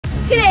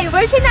Today,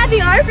 we're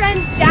kidnapping our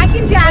friends Jack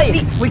and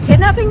Jazzy. Wait, we're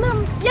kidnapping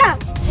them? Yeah,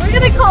 we're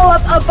gonna call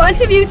up a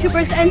bunch of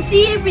YouTubers and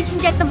see if we can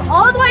get them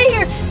all the way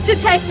here to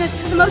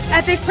Texas, to the most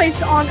epic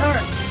place on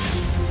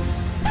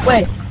Earth.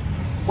 Wait,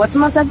 what's the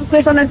most epic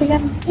place on Earth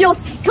again? You'll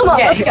see. Come on,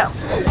 let's go.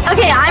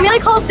 Okay, I'm gonna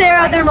call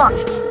Sarah, their mom.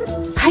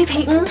 Hi,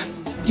 Payton.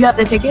 Do you have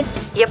the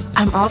tickets? Yep,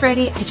 I'm all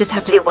ready. I just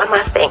have to do one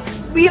last thing.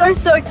 We are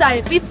so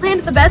excited. We've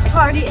planned the best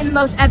party in the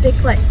most epic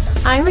place.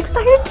 I'm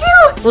excited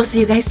too. We'll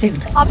see you guys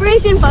soon.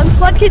 Operation Fun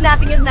Squad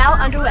Kidnapping is now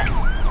underway.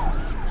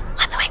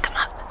 Let's wake them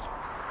up.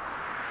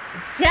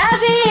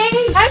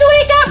 Jazzy! Time to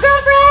wake up,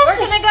 girlfriend! We're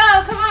gonna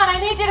go. Come on, I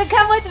need you to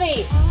come with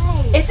me.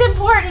 Hi. It's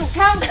important.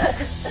 Come.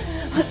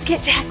 Let's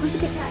get Jack. Let's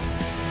get Jack.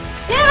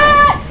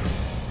 Jack!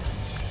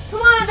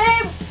 Come on,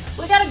 babe.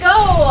 We gotta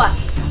go.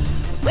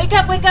 Wake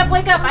up, wake up,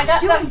 wake up. I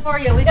got something for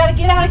you. We gotta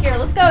get out of here.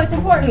 Let's go. It's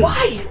important.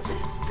 Why?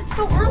 It's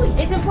so early.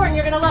 It's important.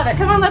 You're gonna love it.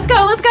 Come on, let's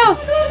go. Let's go.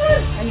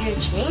 Are you gonna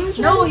change?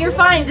 No, you're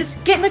fine.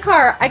 Just get in the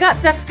car. I got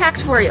stuff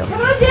packed for you.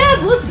 Come on,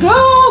 Jazz. Let's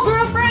go,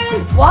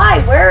 girlfriend.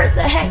 Why? Where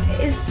the heck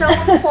is so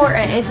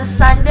important? It's a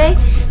Sunday,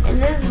 and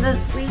this is the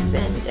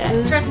sleep-in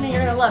day. Trust me,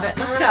 you're gonna love it.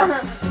 Let's go.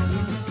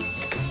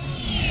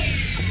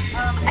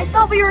 I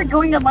thought we were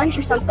going to lunch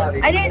or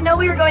something. I didn't know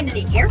we were going to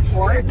the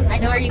airport. I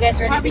know. Are you guys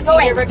ready to see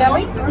where we're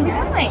going?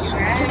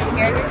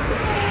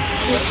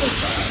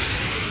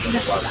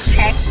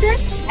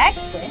 Texas?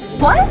 Texas?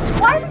 What?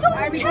 Why are we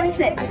going to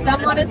Texas?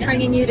 Someone is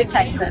bringing you to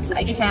Texas.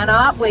 I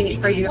cannot wait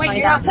for you to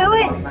find out. Who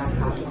is?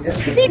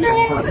 Secret!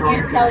 I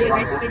can't tell you.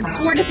 I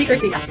swore to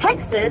secrecy.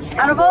 Texas?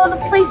 Out of all the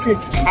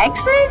places,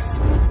 Texas?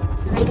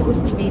 I guess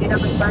we made it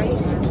up at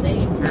night and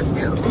they passed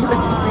out. It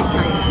must be great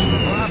time.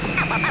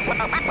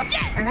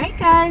 Alright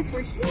guys,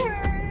 we're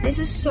here. This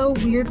is so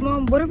weird,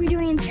 Mom. What are we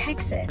doing in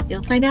Texas?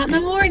 You'll find out in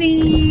the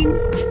morning.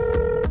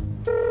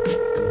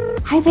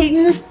 Hi,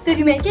 Payton. Did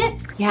you make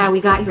it? Yeah, we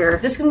got here.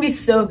 This is gonna be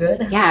so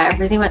good. Yeah,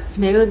 everything went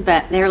smooth,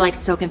 but they're like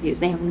so confused.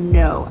 They have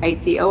no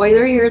idea why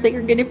they're here.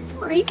 They're gonna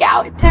freak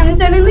out. Time to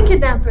send in the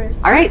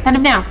kidnappers. All right, send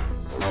them now.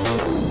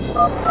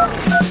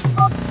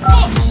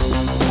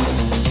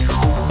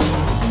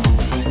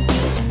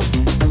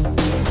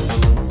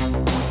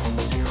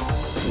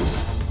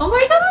 Oh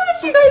my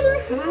gosh, you guys are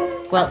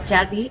here. Well,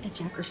 Jazzy and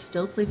Jack are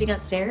still sleeping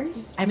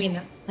upstairs. I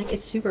mean, like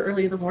it's super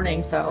early in the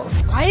morning, so.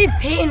 Why did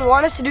Payton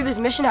want us to do this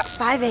mission at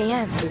 5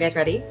 a.m.? You guys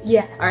ready?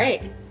 Yeah. All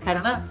right, head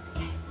on up.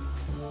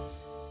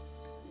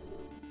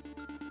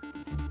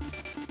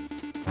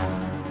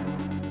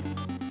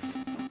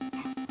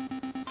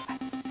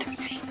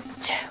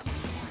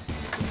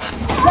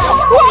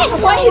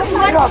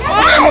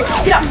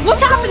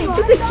 What's happening? Is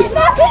this a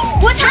kidnapping?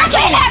 What's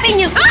kidnapping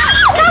you?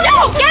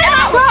 No! Get in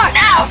my car!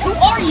 Now! Who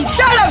are you?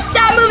 Shut up!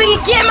 Stop moving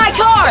and get in my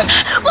car!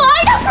 Well,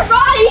 I know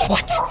karate!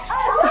 What?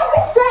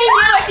 I'm you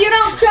if you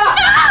don't stop!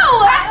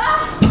 No!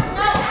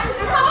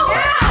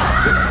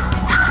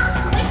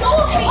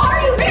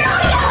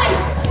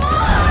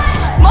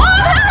 Mom,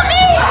 help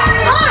me!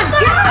 Mom,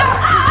 get up!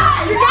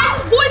 Your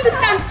guys' voices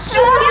sound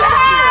so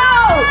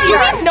loud! Do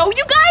you know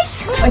you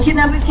guys? My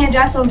kidnappers can't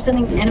drive, so I'm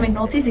sending Anna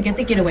McNulty to get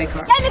the getaway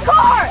car. Get in the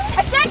car!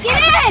 I said get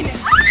in!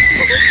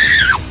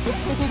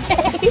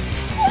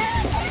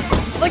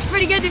 Looks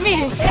pretty good to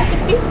me. I'm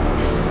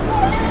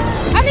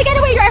the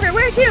getaway driver.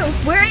 Where to?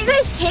 Where are you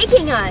guys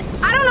taking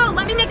us? I don't know.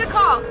 Let me make a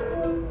call.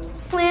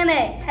 Plan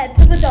A, head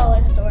to the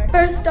dollar store.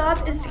 First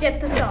stop is to get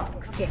the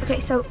socks. Okay,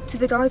 so to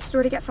the dollar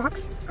store to get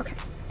socks? Okay.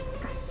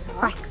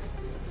 Socks.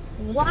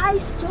 Why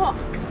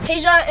socks?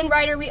 Peja and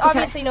Ryder, we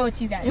obviously know it's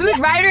you guys. Who's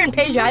Ryder and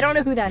Peja? I don't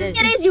know who that is.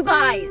 It is you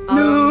guys.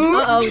 No.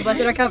 Uh-oh, we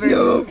busted our cover.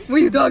 No. What are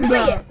you talking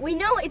about? Wait, we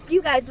know it's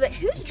you guys, but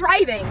who's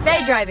driving?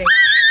 Faye's driving.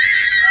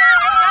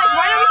 Guys,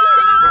 why don't we just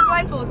take off our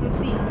blindfolds and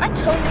see? I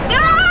totally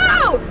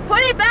No!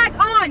 Put it back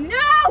on!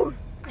 No!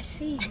 I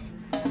see.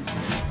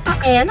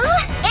 Anna?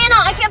 Anna,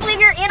 I can't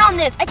believe you're in on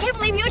this. I can't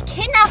believe you would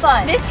kidnap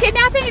us. This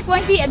kidnapping is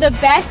going to be the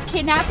best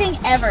kidnapping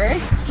ever.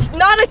 It's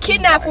not a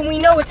kidnap when we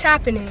know what's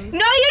happening.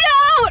 No, you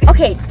don't!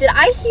 Okay, did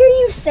I hear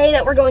you say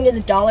that we're going to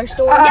the dollar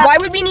store? Why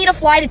would we need to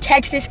fly to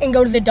Texas and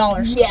go to the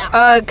dollar store?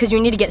 Yeah. Because we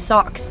need to get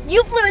socks.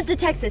 You flew us to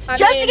Texas to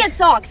get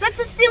socks. That's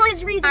the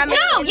silliest reason.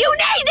 No, you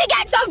need to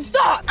get some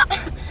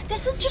socks!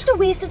 This is just a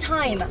waste of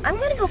time. I'm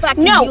gonna go back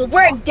to No,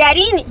 we're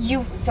getting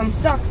you some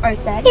socks, I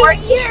said. Right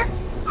here.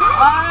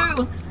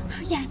 Oh.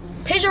 Yes.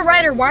 Peja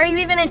Ryder, why are you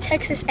even in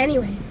Texas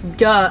anyway?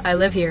 Duh, I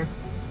live here.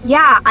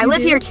 Yeah, I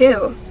live here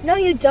too. No,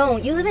 you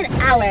don't. You live in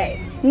LA.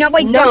 No,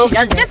 I don't. No, she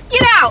doesn't. Just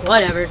get out.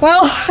 Whatever.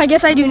 Well, I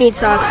guess I do need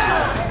socks.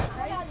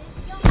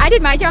 I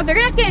did my job. They're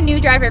gonna have to get a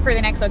new driver for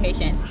the next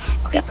location.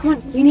 Okay, come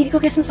on. You need to go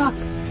get some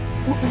socks.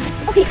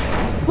 Okay,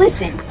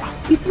 listen.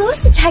 You flew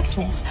us to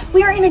Texas.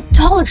 We are in a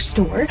dollar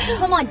store.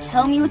 Come on,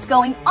 tell me what's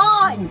going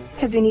on.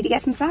 Because we need to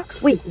get some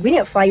socks. Wait, we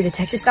didn't fly you to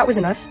Texas. That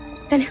wasn't us.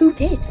 Then who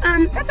did?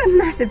 That's a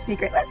massive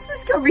secret.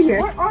 Let's go over here.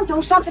 Where are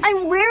those socks?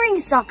 I'm wearing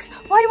socks.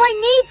 Why do I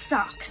need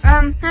socks?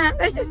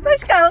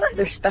 Let's go.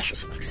 They're special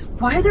socks.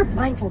 Why are their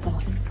blindfolds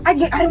off? I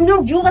don't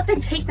know. You let them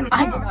take them.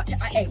 I did not.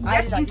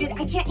 Yes, you did.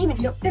 I can't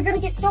even. No, they're gonna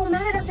get so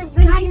mad at us.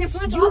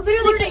 Guys, you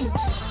literally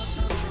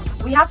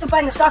We have to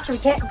find the socks or we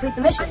can't complete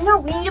the mission. No,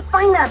 we need to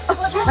find them.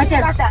 Right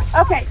there.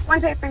 Okay,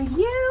 one pair for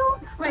you.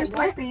 Wait,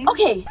 One for you.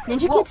 okay,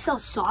 Ninja Kids sell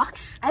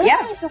socks?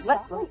 Yeah.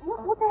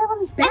 What the hell are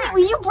these bags?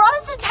 Anyway, you brought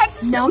us to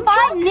Texas to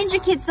buy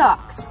Ninja Kid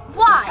socks.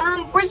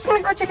 Why? We're just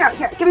gonna go check out.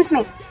 Here, give them to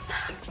me.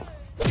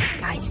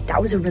 Guys,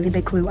 that was a really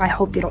big clue. I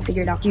hope they don't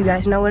figure it out. Do you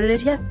guys know what it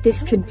is yet?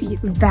 This could be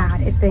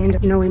bad if they end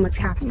up knowing what's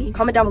happening.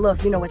 Comment down below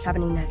if you know what's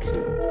happening next.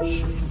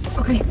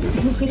 Okay, we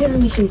completed our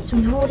mission, so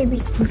now what are we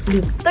supposed to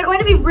do? They're going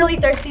to be really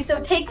thirsty, so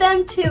take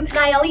them to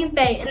Nayeli and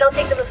Faye, and they'll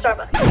take them to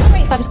Starbucks.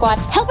 Great Fun Squad,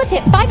 help us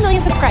hit 5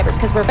 million subscribers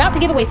because we're about to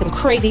give away some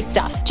crazy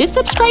stuff. Just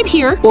subscribe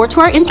here or to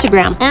our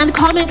Instagram and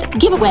comment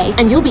giveaway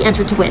and you'll be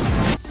entered to win.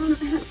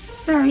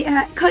 Sorry,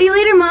 call you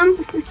later, Mom.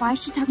 Why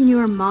is she talking to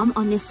her mom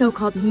on this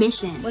so-called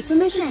mission? What's the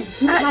mission?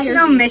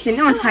 No mission.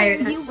 No one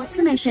hired us. What's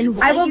the mission?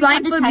 I will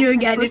blindfold you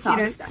again if you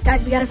don't.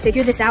 Guys, we gotta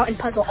figure this out and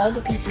puzzle all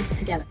the pieces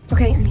together.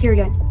 Okay, I'm here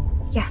again.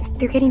 Yeah,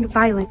 they're getting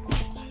violent.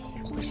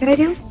 What should I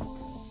do?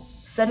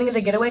 Sending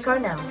the getaway car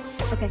now.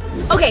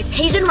 Okay,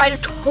 Paige and Ryder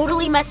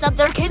totally messed up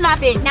their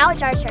kidnapping. Now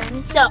it's our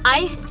turn. So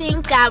I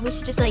think that we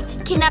should just like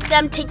kidnap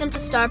them, take them to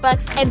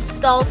Starbucks, and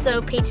stall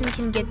so Payton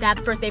can get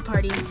that birthday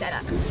party set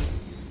up.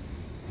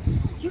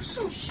 You're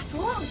so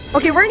strong.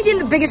 Okay, we're gonna get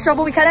in the biggest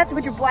trouble. We kind of have to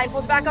put your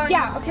blindfolds back on.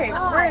 Yeah, okay,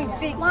 we're in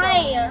big trouble.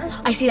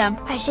 I see them.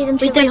 I see them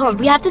too. Wait, hold on.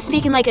 We have to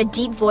speak in like a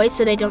deep voice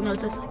so they don't know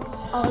it's us.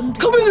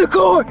 Come in the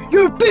car!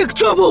 You're in big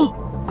trouble!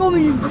 Come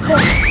in the car.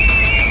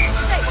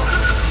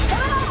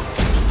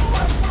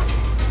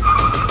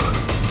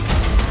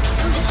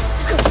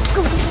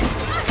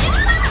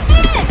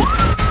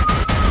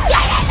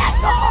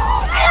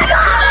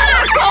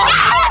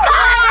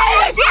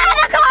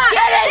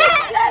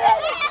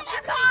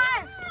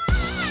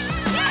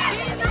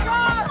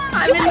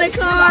 I'm in the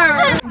car.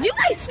 You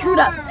guys screwed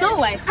up. Go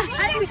away.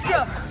 I think we screw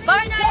up.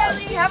 Bye,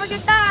 Nayeli. Have a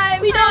good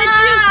time. We know it's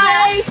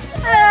Tuesday.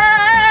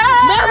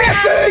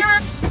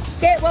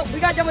 Okay, well, we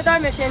got done with our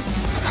mission.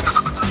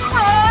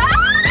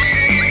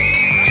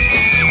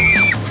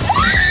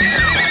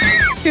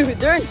 Dude,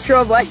 they're in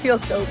trouble. I feel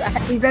so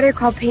bad. We better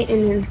call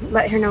Payton and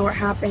let her know what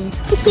happened.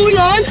 What's going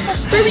on?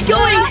 Where are we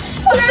going?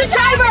 Who's the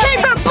driver?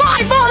 Keep her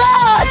blindfold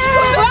on!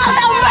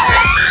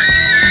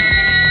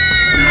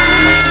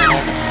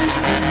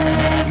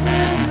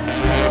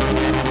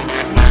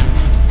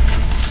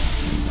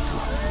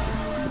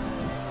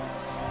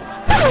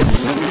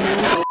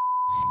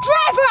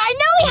 Driver, I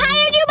know we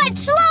hired you, but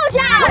slow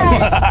down!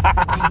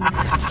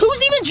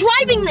 Who's even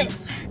driving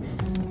this?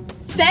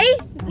 Faye?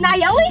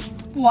 Nayeli?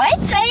 What?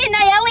 Faye and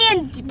Nayeli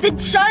and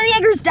Shauna the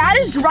Egger's dad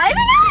is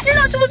driving us? You're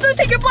not supposed to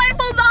take your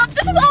blindfolds off.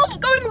 This is all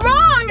going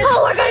wrong.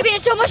 Oh, we're gonna be in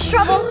so much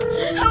trouble.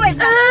 Who is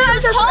that?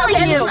 Who's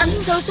calling you? I'm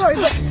so sorry,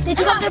 but they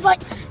took off their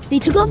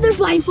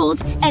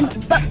blindfolds,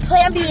 but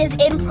Plan B is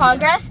in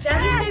progress.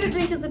 Jazzy's favorite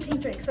drink is the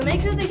pink drink, so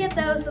make sure they get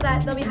those so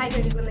that they'll be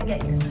hydrated when they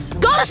get here.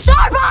 Go to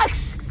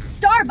Starbucks!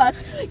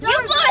 Starbucks? You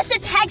flew us to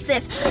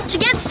Texas to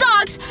get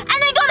socks and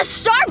then go to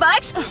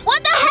Starbucks?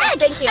 What the heck?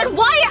 Thank you. And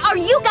why are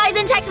you guys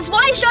in Texas?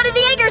 Why is Shauna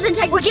the Eggers in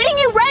Texas? We're getting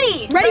you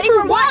ready. Ready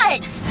for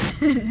what?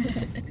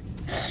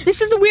 This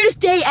is the weirdest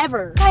day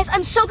ever. Guys,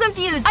 I'm so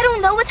confused. I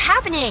don't know what's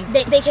happening.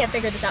 They can't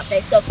figure this out,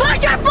 Faye, so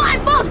put your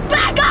blindfolds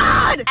back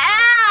on!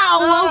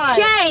 Ow,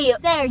 okay.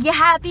 There, you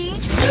happy?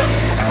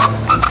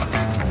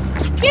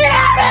 Get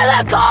out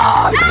of the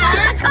car! Out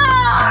of the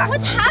car!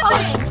 What's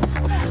happening?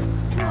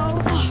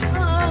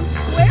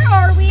 Where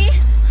are we?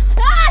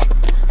 Ah!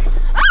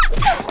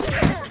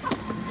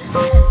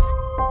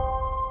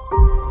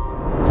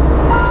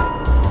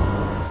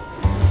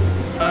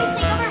 Can we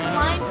take off our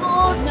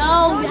blindfolds?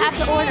 No, you have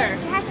to order.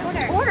 You have to order.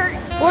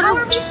 How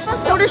are we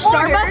supposed to order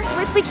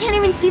Starbucks? If we can't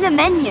even see the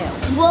menu.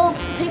 We'll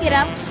pick it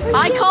up.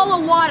 I call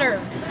a water.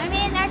 I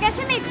mean, I guess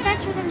it makes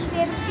sense for them to be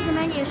able to see the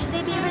menu. Should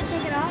they be able to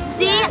take it off?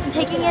 See? I'm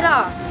taking it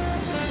off.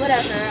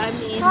 Whatever, I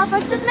mean.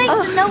 Starbucks, this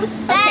makes no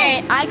sense.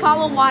 Okay, I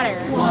call a water.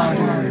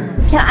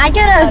 Can I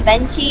get a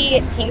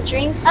venti pink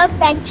drink? A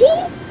venti?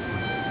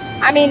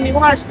 I mean, we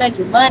want to spend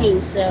your money,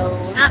 so.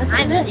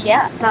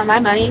 Yeah, it's not my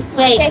money.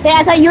 Wait, Faye,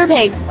 I thought you were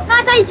paying. No,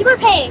 I thought you were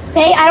paying.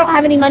 Faye, I don't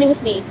have any money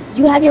with me.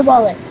 You have your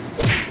wallet.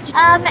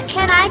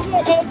 Can I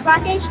get a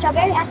grande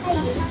strawberry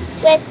acai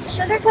with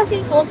sugar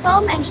cookie cold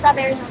foam and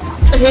strawberries on top?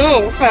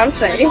 Oh,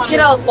 fancy. Get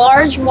a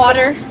large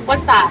water.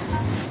 What size?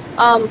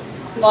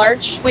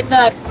 Large with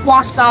a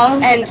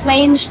croissant and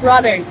plain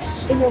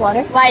strawberries. In your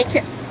water?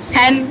 Like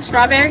 10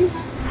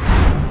 strawberries.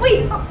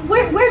 Wait,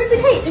 where's the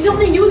cake? You told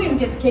me you were gonna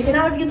get the cake and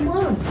I would get the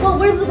balloons. Well,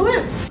 where's the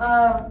balloon?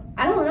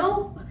 I don't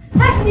know.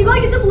 Paxton, you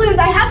gotta get the balloons.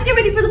 I have to get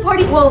ready for the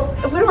party. Well,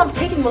 if we don't have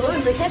cake and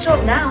balloons, they can't show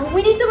up now.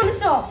 We need someone to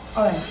stall.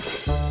 Alright.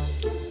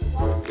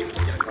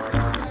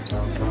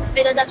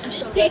 That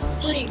just tastes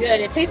Pretty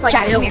good. It tastes like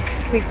Jack, milk.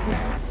 come here.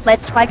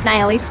 Let's swipe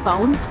Nayeli's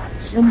phone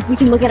so then we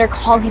can look at her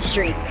call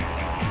history.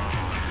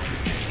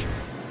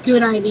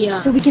 Good idea.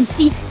 So we can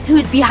see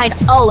who's behind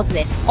all of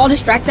this. I'll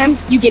distract them.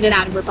 You get it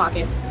out of her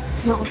pocket.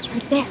 No, it's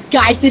right there.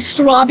 Guys, this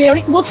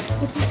strawberry. Look,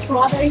 the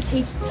strawberry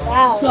tastes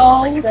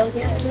so good.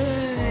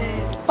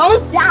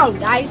 Phone's down,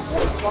 guys.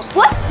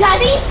 What?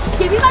 Daddy?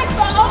 Give me my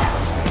phone.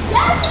 I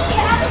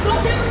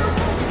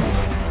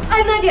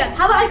have an idea.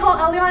 How about I call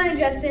Eliana and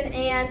Jensen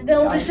and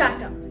they'll distract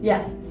them?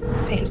 Yeah.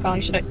 Payton's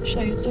calling. Should I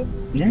answer?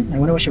 Yeah, I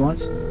wonder what she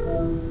wants.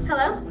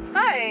 Hello?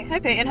 Hi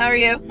Payton, how are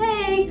you?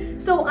 Hey,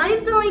 so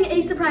I'm throwing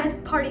a surprise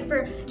party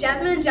for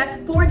Jasmine and Jack's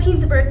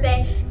 14th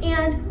birthday,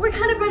 and we're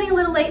kind of running a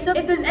little late, so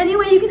if there's any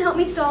way you can help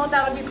me stall it,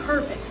 that would be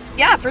perfect.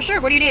 Yeah, for sure.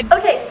 What do you need?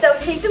 Okay, so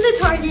take them to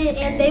Target,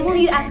 and they will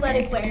need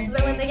athletic wear, so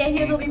that when they get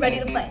here, they'll be ready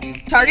to play.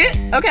 Target?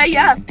 Okay,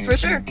 yeah, for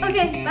sure.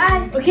 Okay,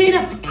 bye. Okay,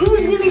 now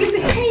who's gonna get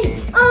the cake?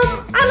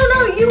 I don't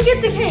know, you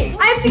get the cake.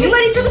 I have to get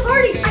ready for the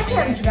party. I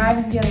can't drive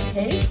and get a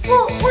cake.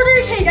 Well,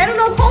 order a cake. I don't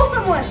know, call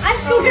someone. I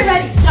have to go get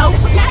ready. No,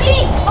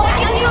 Daddy!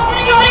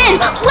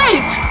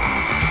 Wait!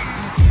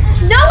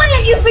 No way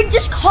that you've been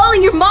just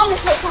calling your mom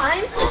this whole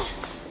time.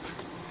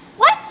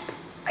 What?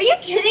 Are you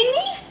kidding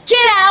me?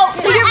 Get out!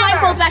 Put your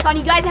blindfolds back on.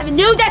 You guys have a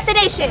new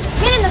destination.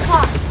 Get in the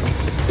car.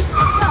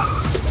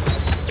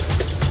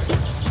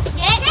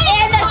 Get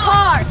in the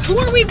car. Who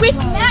are we with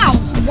now?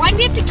 Why do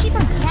we have to keep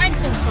our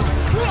blindfolds on?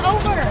 Scoot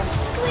over.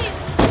 Please.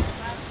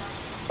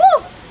 Whew.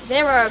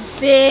 They were a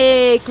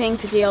big thing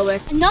to deal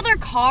with. Another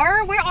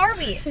car? Where are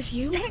we? Is this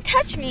you? Don't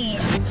touch me.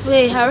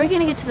 Wait, how are we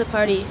gonna get to the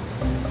party?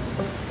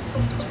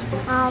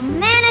 Oh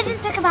man, I didn't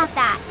think about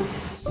that.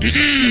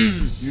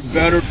 You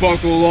better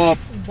buckle up.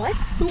 What?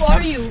 Who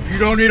are you? You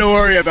don't need to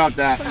worry about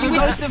that. You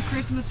ghost of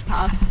Christmas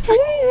past.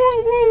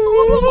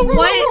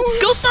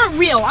 What? Ghosts aren't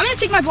real. I'm gonna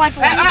take my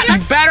blindfold off. You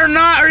better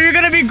not, or you're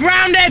gonna be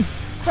grounded.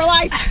 For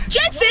life.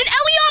 Jensen,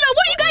 Eliana,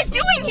 what are you guys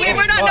doing here?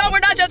 We're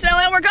not Jensen and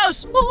Eliana, we're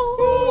ghosts. What?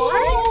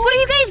 What are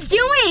you guys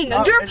doing?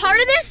 You're a part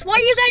of this? Why are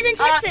you guys in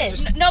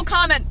Texas? No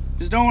comment.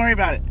 Just don't worry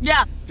about it.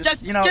 Yeah,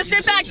 just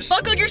sit back,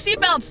 buckle your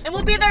seatbelts, and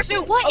we'll be there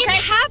soon. What is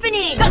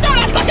happening? Don't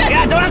ask questions!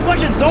 Yeah, don't ask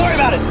questions. Don't worry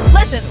about it.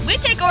 Listen, we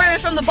take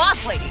orders from the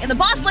boss lady, and the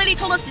boss lady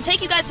told us to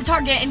take you guys to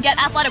Target and get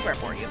athletic wear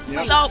for you.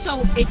 Yep.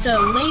 So it's a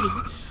lady.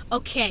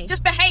 Okay.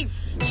 Just behave.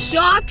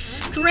 Socks,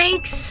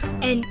 drinks,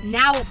 and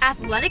now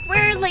Athletic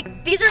wear?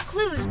 Like, these are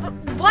clues, but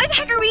why the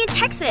heck are we in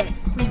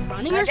Texas? we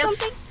running or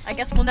something? I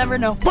guess we'll never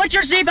know. Put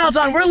your seatbelts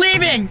on. We're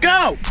leaving.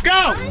 Go.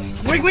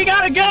 We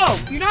gotta go.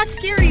 You're not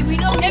scary. We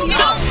know you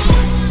don't.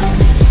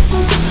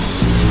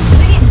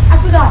 I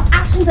forgot.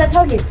 Ashton's at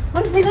Target.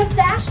 What if they left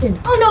to Ashton?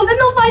 Oh no, then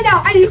they'll find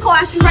out. I need to call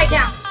Ashton right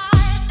now.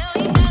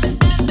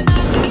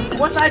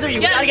 What size are you?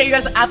 Yes. We gotta get you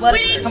guys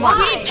athletic. We need, Come on.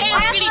 we need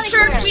pants, we need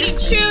shirts, we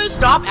need shoes.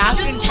 Stop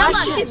asking Just tell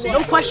us. questions.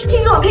 No questions.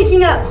 He's not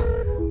picking up.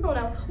 Oh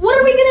no. What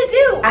are we gonna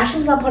do?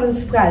 Ashton's not part of the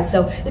surprise,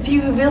 so if he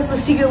reveals the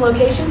secret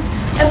location,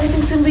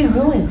 everything's gonna be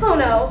ruined. Oh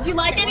no. Do you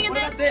like any of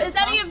this? Is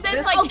any of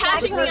this like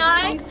catching the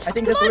eye? I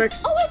think this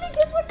works. Oh, I think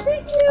this would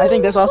fit you. I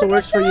think this also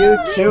works for you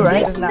too,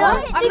 right? Isn't that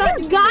right? These are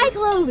guy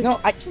clothes. No,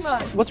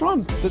 what's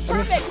wrong?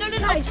 Perfect. No.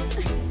 Nice.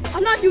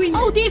 I'm not doing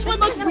Oh, these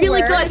would look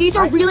really good. These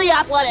are really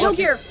athletic. Look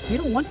here. You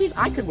don't want these?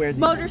 I could wear these.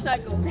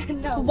 Motorcycle.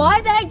 Why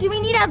the heck do we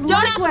need athletic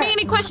Don't ask wear? me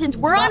any questions.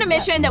 We're on a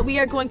mission that we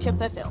are going to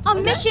fulfill. A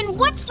mission?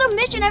 What's the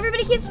mission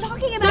everybody keeps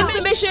talking about? That's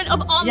the mission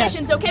of all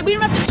missions, okay? We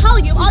don't have to tell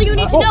you. All you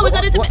need to know is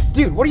that it's a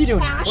Dude, what are you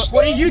doing?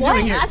 What are you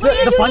doing here? What are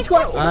you The doing fun in squad?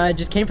 Texas? I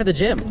just came for the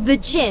gym. The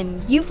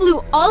gym? You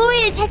flew all the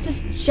way to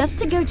Texas just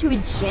to go to a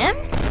gym?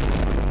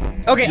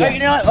 Okay, you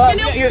know what?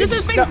 this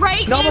has been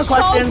great. No It more is so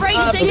questions. great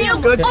seeing you.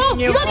 Good Oh, seeing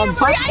you. you got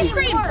free ice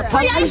cream.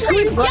 Free ice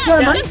cream.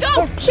 Yeah, just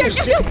go. Here,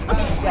 go.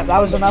 Yeah, that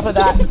was enough of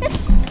that. You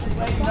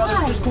know,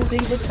 there's just cool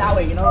things that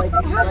way, you know, like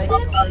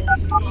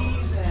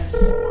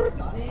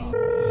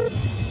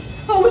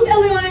Oh, it's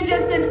Eliana and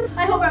Jensen.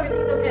 I hope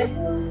everything's okay.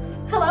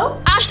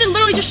 Hello? Ashton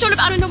literally just showed up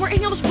out of nowhere and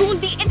he almost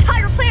ruined the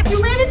entire plan.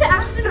 You ran into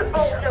Ashton?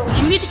 Oh no.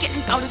 You need to get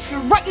him out of here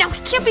right now.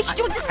 He can't be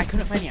doing this. I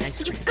couldn't find any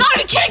ice cream. You gotta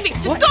be kidding me.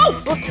 Just go.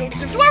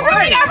 You are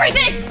ruining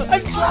everything.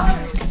 I'm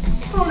trying.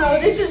 Oh no,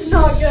 this is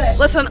not good.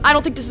 Listen, I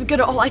don't think this is good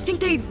at all. I think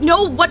they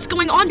know what's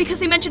going on because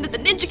they mentioned that the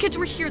ninja kids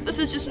were here. This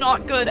is just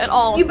not good at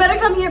all. You better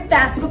come here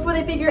fast before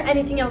they figure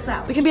anything else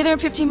out. We can be there in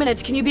 15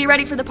 minutes. Can you be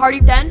ready for the party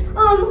then?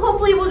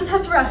 Hopefully we'll just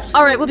have to rush.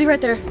 All right, we'll be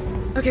right there.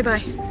 Okay,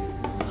 bye.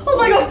 Oh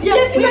my god,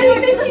 yes, you ready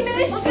in 15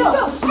 minutes? Let's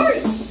go,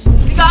 hurry!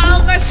 We got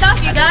all of our stuff,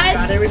 you guys.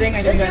 Got everything.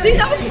 I think. See,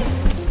 that was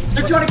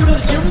Don't you want to go to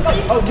the gym?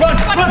 Oh, run!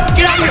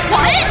 Get out of here!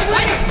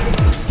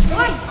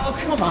 Why? Oh,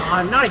 come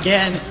on, not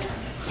again.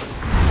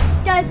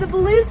 Guys, the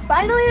balloons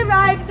finally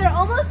arrived. They're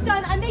almost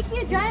done. I'm making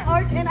a giant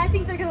arch and I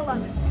think they're gonna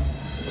love it.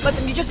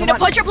 Listen, you just need to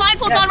put your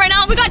blindfolds on right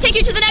now. We gotta take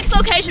you to the next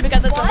location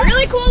because it's a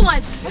really cool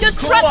one. Just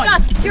trust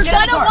us. You're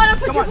gonna want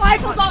to put your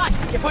blindfolds on.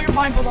 You put your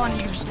blindfold on.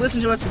 You just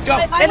listen to us. Let's go.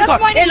 I In the left car.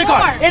 mine In the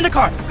car. car. In the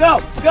car.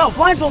 Go.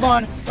 Blindfold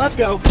on. Let's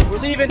go. We're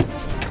leaving.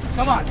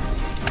 Come on.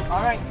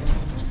 All right.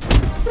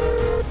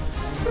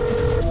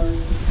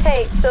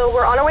 Hey, so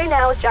we're on our way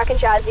now with Jack and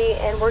Jazzy,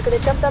 and we're gonna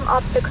dump them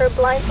off the curb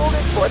blindfolded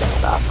for them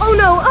stuff. Oh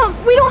no,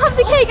 we don't have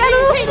the cake. I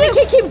don't know what to do. The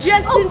cake came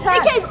just in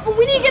time. It came.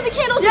 We need to get the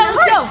candles. Yeah,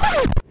 let's go.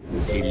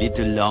 A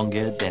little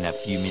longer than a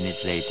few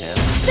minutes later.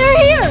 They're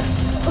here.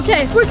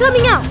 Okay, we're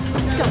coming out.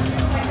 Let's go.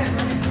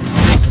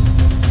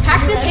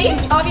 Paxton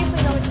Payton?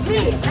 Obviously, no, it's you.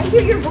 Wait, I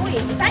hear your voice.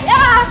 Is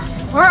that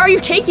Where are you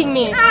taking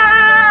me?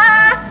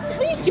 Ah! What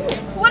are you doing?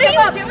 What are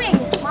you doing?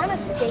 We're on a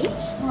stage?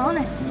 We're on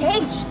a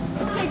stage.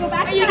 Okay, go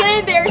back. Are you gonna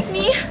embarrass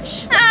me?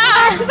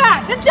 Back to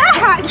back. Good job.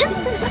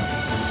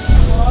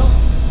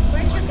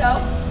 Where'd you go?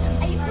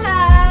 Happy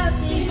birthday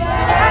to you.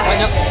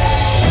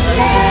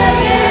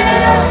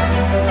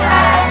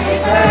 Happy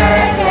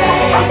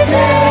birthday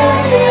to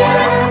you.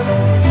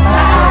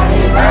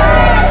 Happy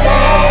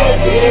birthday,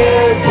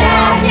 dear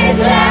Jack and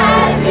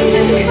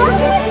Jazzy.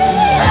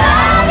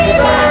 Happy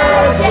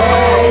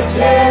birthday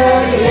to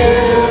you.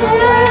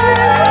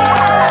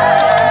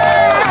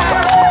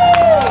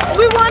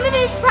 We wanted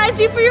to surprise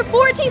you for your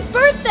 14th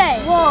birthday.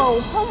 Whoa,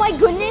 oh my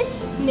goodness.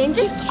 Ninja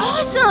This is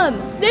awesome.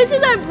 This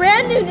is our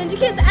brand new Ninja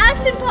Kids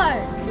Action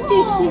Park.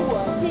 This is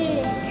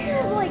sick.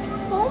 Like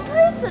foam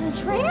pits and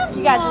tramps.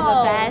 You guys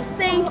are the best.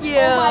 Thank you.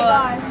 Oh my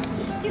gosh.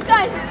 You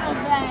guys are the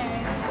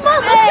best. Come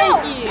on, let's go.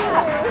 All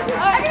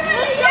right,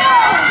 let's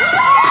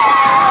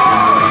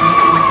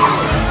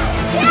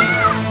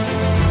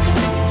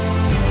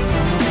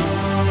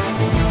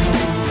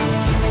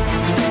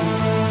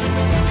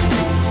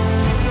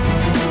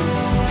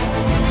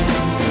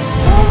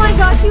Oh my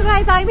gosh, you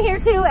guys, I'm here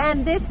too,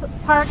 and this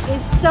park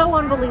is so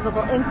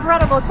unbelievable,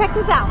 incredible. Check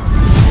this out.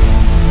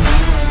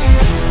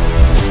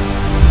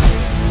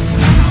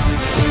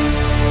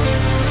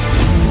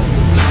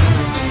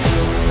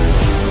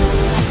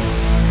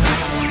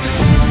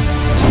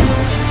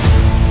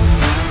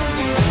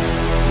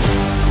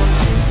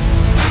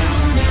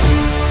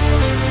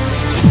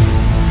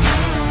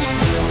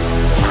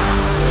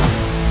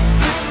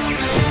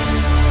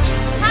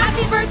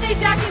 Happy birthday,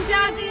 Jack and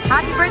Jazzy.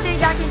 Happy birthday,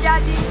 Jack and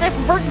Jazzy.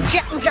 Happy birthday,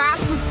 Jack and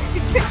Jazzy.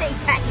 Happy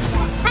birthday, Jack and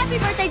Jazzy. Happy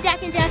birthday,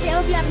 Jack and Jazzy. I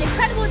hope you have an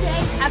incredible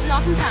day. Have an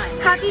awesome time.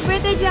 Happy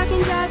birthday, Jack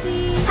and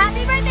Jazzy.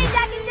 Happy birthday,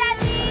 Jack and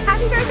Jazzy.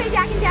 Happy birthday,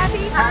 Jack and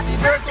Jazzy. Happy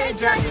birthday,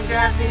 Jack and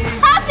Jazzy.